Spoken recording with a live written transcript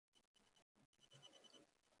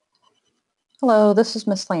Hello, this is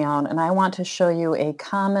Miss Leon, and I want to show you a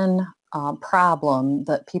common problem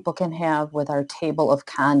that people can have with our table of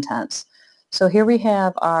contents. So here we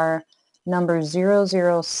have our number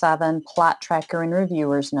 007 plot tracker and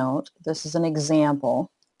reviewer's note. This is an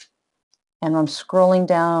example, and I'm scrolling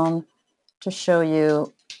down to show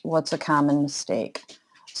you what's a common mistake.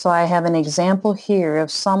 So I have an example here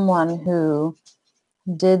of someone who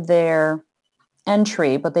did their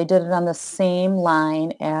entry, but they did it on the same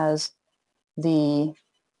line as the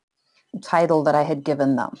title that I had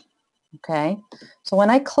given them. Okay, so when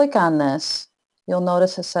I click on this, you'll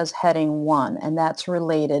notice it says heading 1, and that's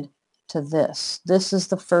related to this. This is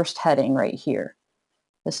the first heading right here.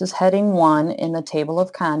 This is heading 1 in the table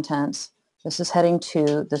of contents. This is heading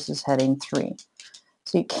 2. This is heading 3.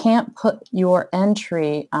 So you can't put your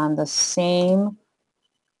entry on the same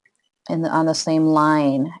on the same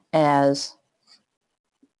line as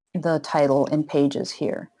the title and pages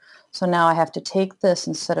here. So now I have to take this,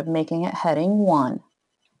 instead of making it heading 1,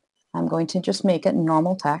 I'm going to just make it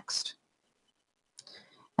normal text.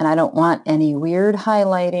 And I don't want any weird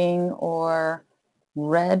highlighting or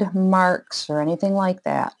red marks or anything like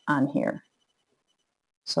that on here.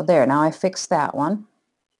 So there, now I fixed that one.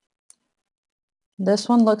 This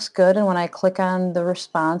one looks good, and when I click on the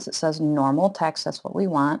response, it says normal text. That's what we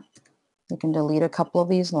want. You can delete a couple of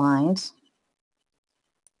these lines.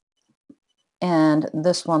 And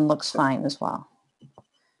this one looks fine as well.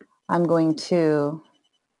 I'm going to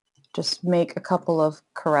just make a couple of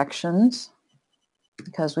corrections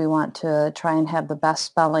because we want to try and have the best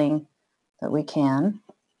spelling that we can.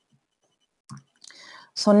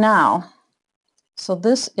 So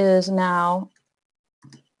this is now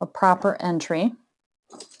a proper entry.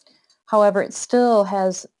 However, it still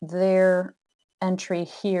has their entry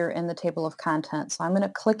here in the table of contents. So I'm going to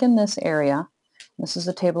click in this area. This is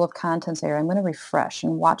the table of contents area. I'm going to refresh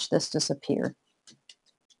and watch this disappear.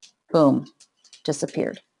 Boom,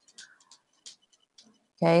 disappeared.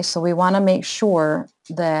 Okay, so we want to make sure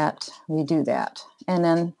that we do that. And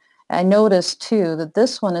then I noticed too that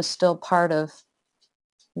this one is still part of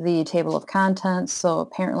the table of contents, so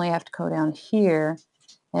apparently I have to go down here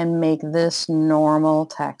and make this normal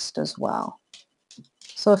text as well.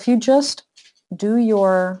 So if you just do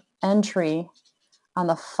your entry on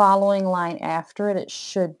the following line after it, it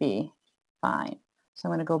should be fine. So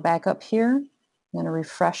I'm going to go back up here, I'm going to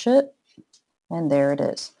refresh it, and there it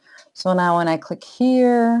is. So now when I click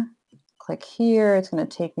here, it's going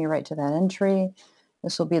to take me right to that entry.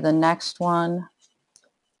 This will be the next one.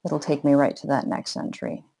 It'll take me right to that next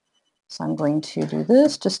entry. So I'm going to do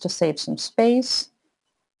this just to save some space,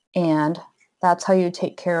 and that's how you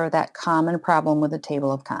take care of that common problem with the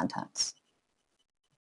table of contents.